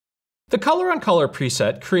The color on color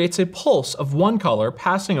preset creates a pulse of one color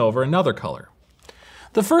passing over another color.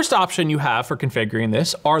 The first option you have for configuring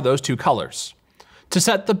this are those two colors. To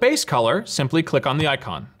set the base color, simply click on the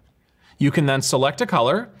icon. You can then select a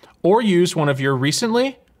color or use one of your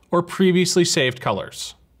recently or previously saved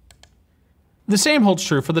colors. The same holds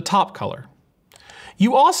true for the top color.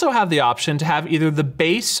 You also have the option to have either the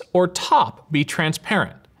base or top be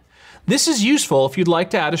transparent. This is useful if you'd like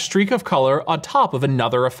to add a streak of color on top of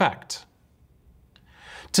another effect.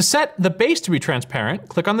 To set the base to be transparent,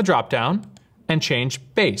 click on the drop-down and change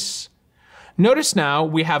base. Notice now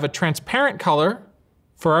we have a transparent color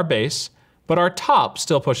for our base, but our top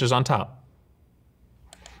still pushes on top.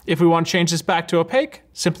 If we want to change this back to opaque,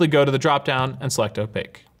 simply go to the drop-down and select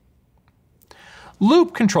opaque.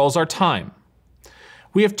 Loop controls our time.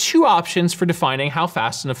 We have two options for defining how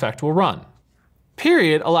fast an effect will run.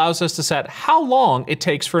 Period allows us to set how long it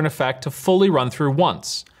takes for an effect to fully run through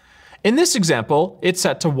once. In this example, it's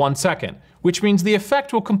set to 1 second, which means the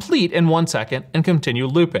effect will complete in 1 second and continue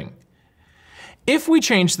looping. If we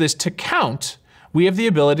change this to count, we have the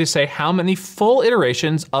ability to say how many full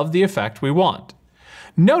iterations of the effect we want.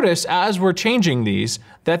 Notice as we're changing these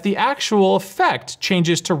that the actual effect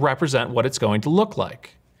changes to represent what it's going to look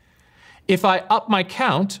like. If I up my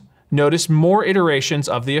count, notice more iterations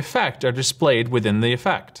of the effect are displayed within the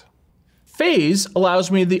effect. Phase allows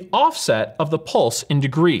me the offset of the pulse in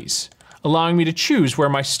degrees, allowing me to choose where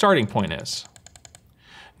my starting point is.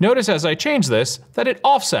 Notice as I change this that it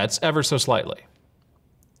offsets ever so slightly.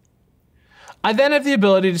 I then have the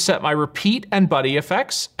ability to set my repeat and buddy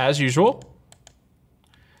effects as usual,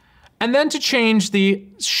 and then to change the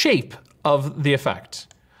shape of the effect.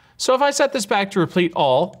 So if I set this back to repeat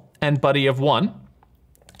all and buddy of 1,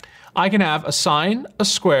 I can have a sine, a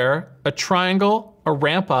square, a triangle, a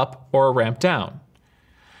ramp up, or a ramp down.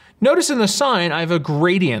 Notice in the sine, I have a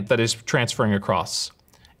gradient that is transferring across.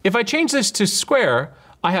 If I change this to square,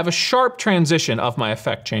 I have a sharp transition of my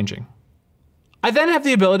effect changing. I then have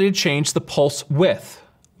the ability to change the pulse width.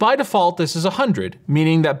 By default, this is 100,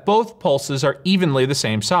 meaning that both pulses are evenly the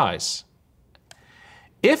same size.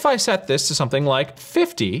 If I set this to something like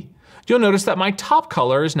 50, you'll notice that my top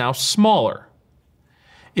color is now smaller.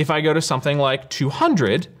 If I go to something like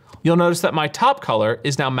 200, you'll notice that my top color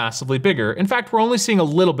is now massively bigger. In fact, we're only seeing a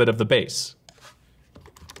little bit of the base.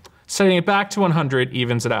 Setting it back to 100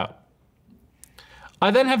 evens it out.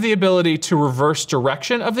 I then have the ability to reverse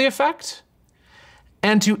direction of the effect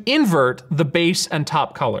and to invert the base and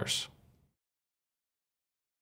top colors.